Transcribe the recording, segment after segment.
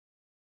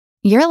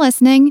You're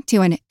listening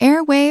to an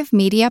Airwave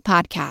Media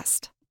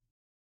Podcast.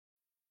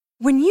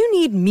 When you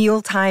need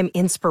mealtime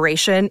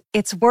inspiration,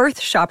 it's worth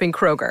shopping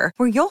Kroger,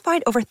 where you'll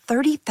find over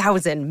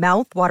 30,000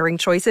 mouth-watering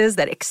choices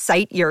that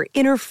excite your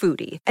inner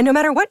foodie. And no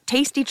matter what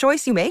tasty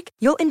choice you make,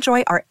 you'll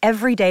enjoy our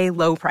everyday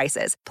low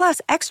prices, plus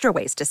extra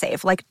ways to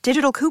save, like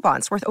digital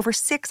coupons worth over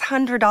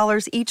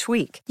 $600 each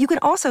week. You can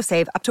also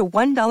save up to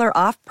 $1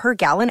 off per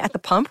gallon at the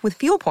pump with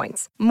fuel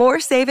points.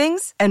 More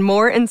savings and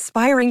more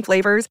inspiring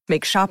flavors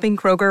make shopping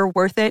Kroger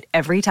worth it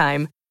every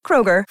time.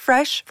 Kroger,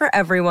 fresh for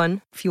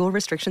everyone. Fuel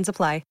restrictions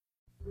apply.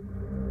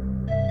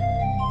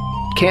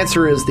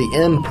 Cancer is the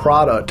end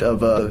product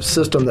of a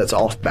system that's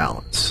off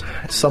balance.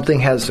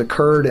 Something has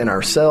occurred in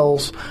our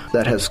cells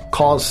that has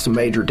caused some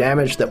major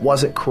damage that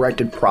wasn't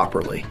corrected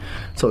properly.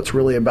 So it's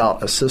really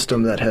about a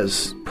system that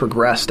has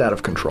progressed out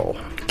of control.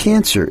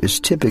 Cancer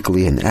is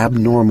typically an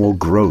abnormal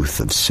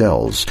growth of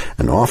cells,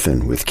 and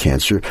often with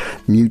cancer,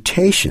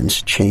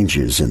 mutations,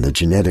 changes in the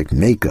genetic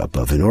makeup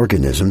of an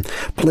organism,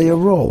 play a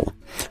role.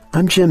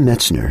 I'm Jim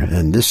Metzner,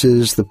 and this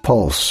is The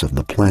Pulse of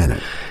the Planet.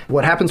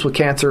 What happens with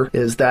cancer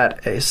is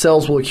that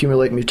cells will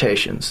accumulate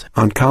mutations.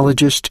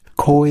 Oncologist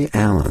Coy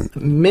Allen.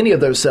 Many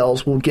of those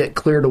cells will get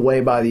cleared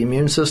away by the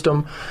immune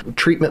system.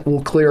 Treatment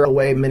will clear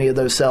away many of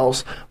those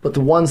cells, but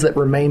the ones that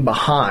remain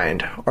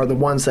behind are the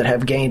ones that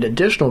have gained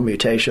additional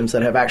mutations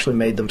that have actually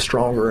made them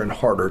stronger and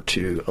harder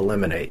to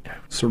eliminate.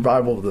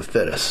 Survival of the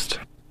fittest.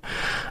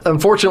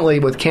 Unfortunately,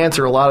 with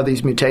cancer, a lot of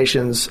these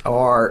mutations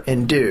are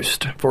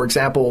induced. For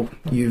example,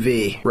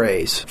 UV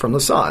rays from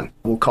the sun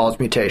will cause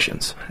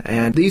mutations.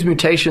 And these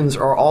mutations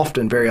are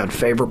often very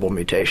unfavorable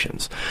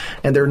mutations.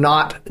 And they're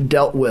not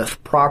dealt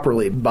with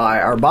properly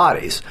by our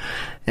bodies.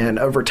 And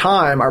over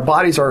time, our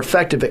bodies are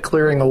effective at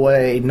clearing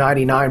away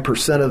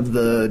 99% of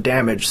the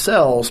damaged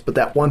cells, but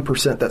that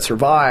 1% that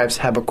survives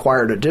have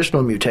acquired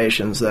additional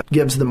mutations that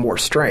gives them more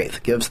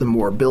strength, gives them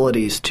more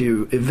abilities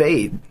to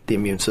evade the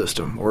immune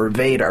system or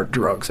evade our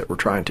drugs that we're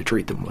trying to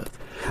treat them with.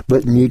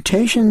 But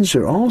mutations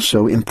are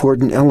also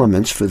important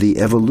elements for the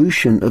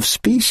evolution of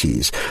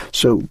species.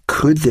 So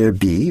could there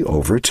be,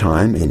 over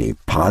time, any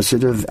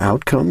positive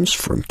outcomes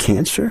from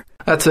cancer?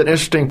 That's an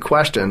interesting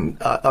question.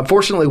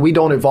 Unfortunately, we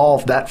don't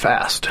evolve that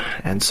fast.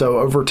 And so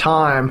over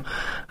time,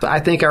 I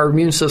think our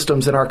immune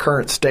systems in our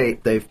current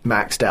state, they've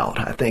maxed out.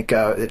 I think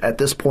at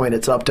this point,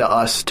 it's up to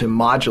us to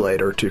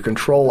modulate or to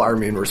control our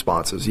immune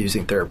responses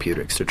using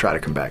therapeutics to try to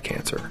combat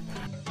cancer.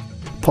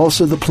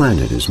 Pulse of the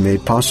Planet is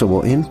made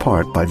possible in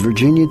part by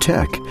Virginia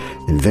Tech,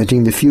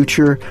 inventing the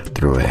future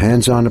through a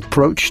hands-on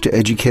approach to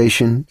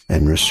education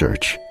and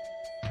research.